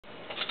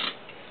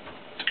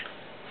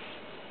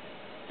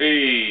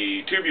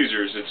Hey, tube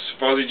users, it's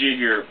Fozzie G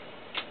here.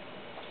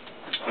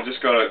 I just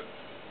got a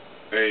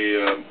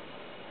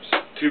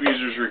tube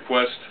user's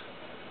request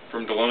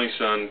from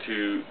daloneyson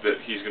that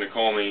he's going to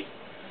call me,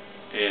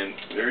 and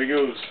there he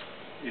goes.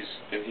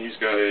 He's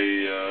got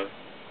a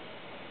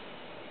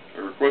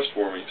request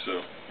for me. So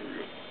here we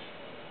go.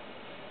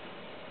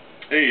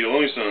 Hey,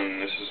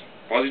 daloneyson, this is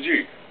Fozzie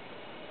G.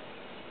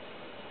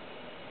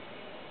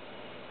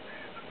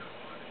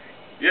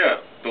 Yeah,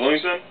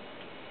 daloneyson.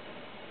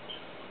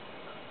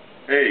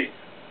 Hey,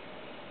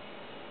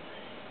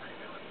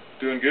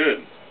 doing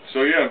good.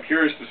 So yeah, I'm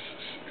curious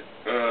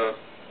to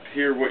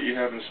hear what you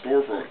have in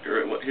store for me.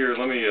 Here,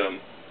 let me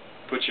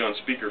put you on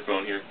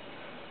speakerphone here.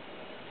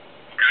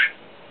 Okay.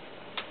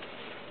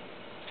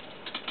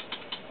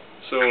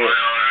 So.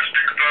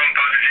 Speakerphone,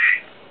 Fozzie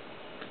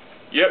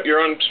G. Yep,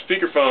 you're on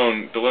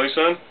speakerphone, daloneyson.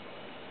 All right.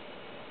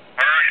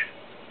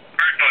 All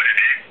right, Fozzie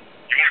G.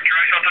 You want to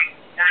try something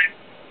for me?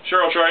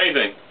 Sure, I'll try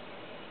anything.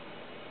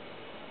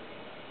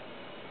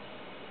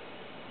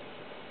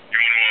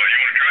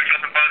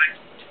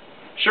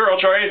 Sure,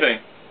 I'll try anything.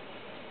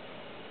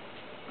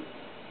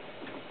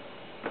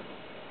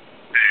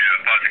 Hey,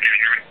 Fozzie, can you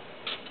hear me?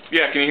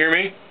 Yeah, can you hear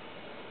me? I'm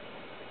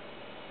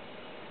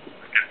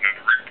getting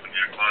a ring from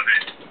you,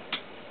 Fozzie.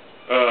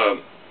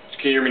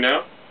 Can you hear me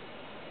now?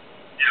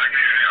 Yeah, I can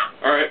hear you now.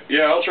 Alright,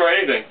 yeah, I'll try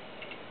anything.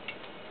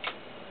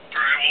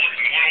 Alright, well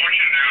listen, what I want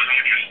you to do is I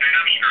want you to stand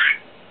up straight.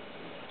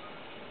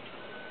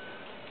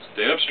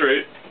 Stand up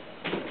straight.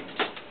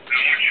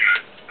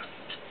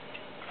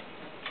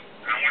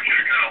 And I want you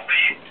to kind of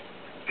lean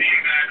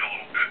back a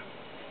little bit.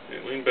 Okay,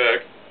 lean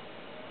back.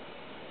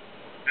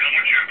 And I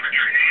want you to put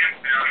your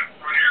hands down in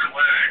front of your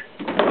leg,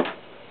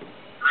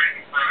 straight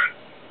in front.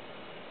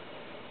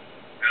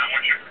 And I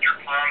want you to put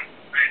your palm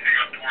facing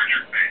up towards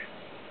your face.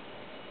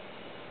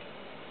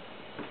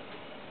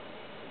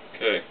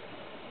 Okay.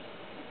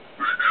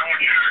 Alright, then I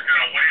want you to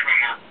kind of wave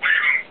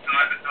them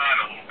side to side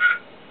a little bit.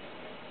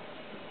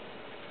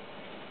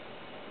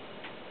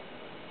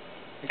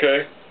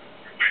 Okay.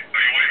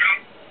 Are you waving them?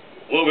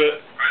 A little bit.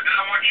 Alright, then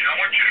I want you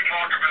to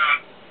talk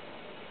about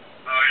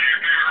your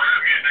favorite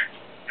rap music,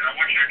 and I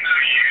want you to kind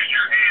of use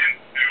your hand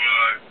to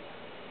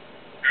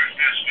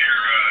assist your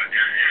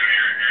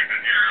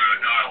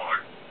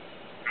dialogue.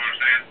 You know what I'm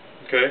saying?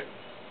 Okay.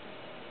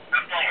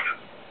 Have fun with it.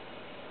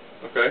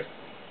 Okay.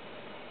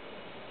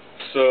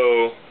 So,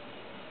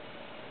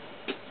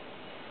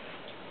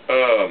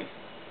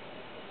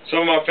 some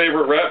of my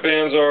favorite rap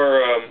bands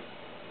are,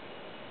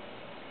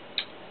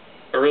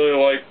 I really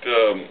liked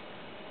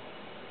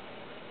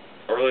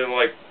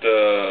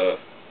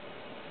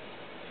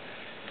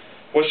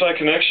West Side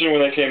Connection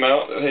when they came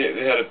out.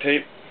 They had a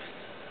tape.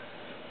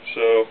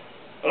 So,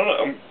 I don't know,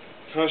 I'm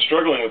kind of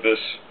struggling with this,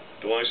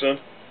 daloneyson.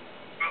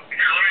 Well,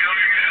 here, let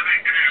me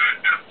give you a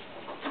tip.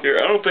 Here,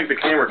 I don't think the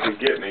camera can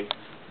get me.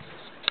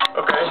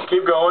 Okay,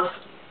 keep going. Okay.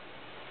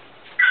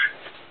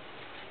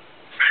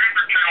 Maybe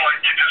pretend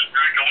like you just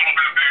drink a little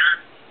bit of beer.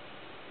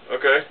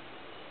 Okay.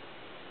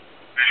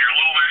 And you're a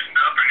little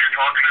loosened up and you're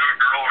talking to a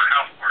girl at a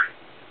house party.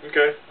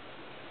 Okay.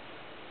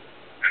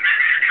 And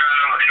maybe you kind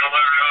of,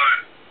 let her know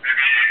that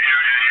maybe you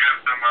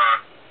have some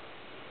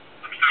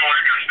similar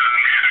interests in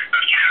the music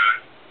that she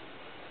does.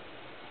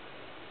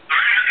 So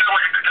maybe just have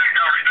like a pretend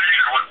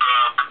conversation with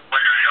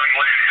like a young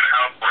lady at a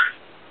house party.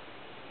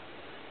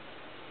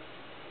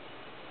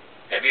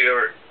 Have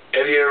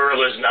you ever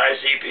listened to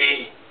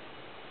ICP?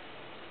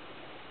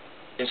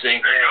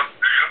 Insane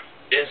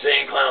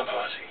Clown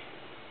Posse.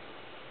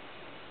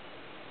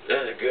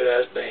 That's a good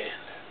ass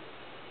band.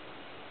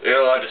 They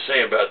got a lot to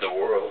say about the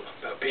world,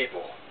 about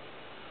people,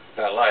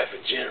 about life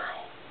in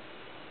general.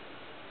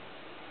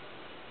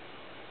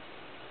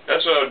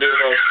 That's what I'll do.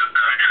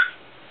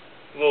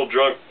 A little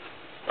drunk.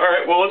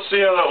 Alright, well, let's see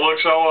how that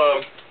looks.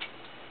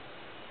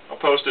 I'll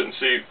post it and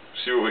see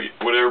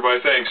what everybody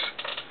thinks.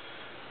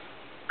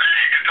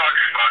 Hey, good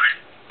talking, Fozzie.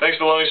 Thanks,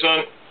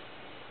 daloneyson.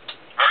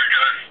 Alright,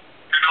 guys.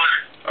 Good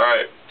night.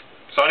 Alright,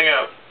 signing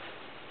out.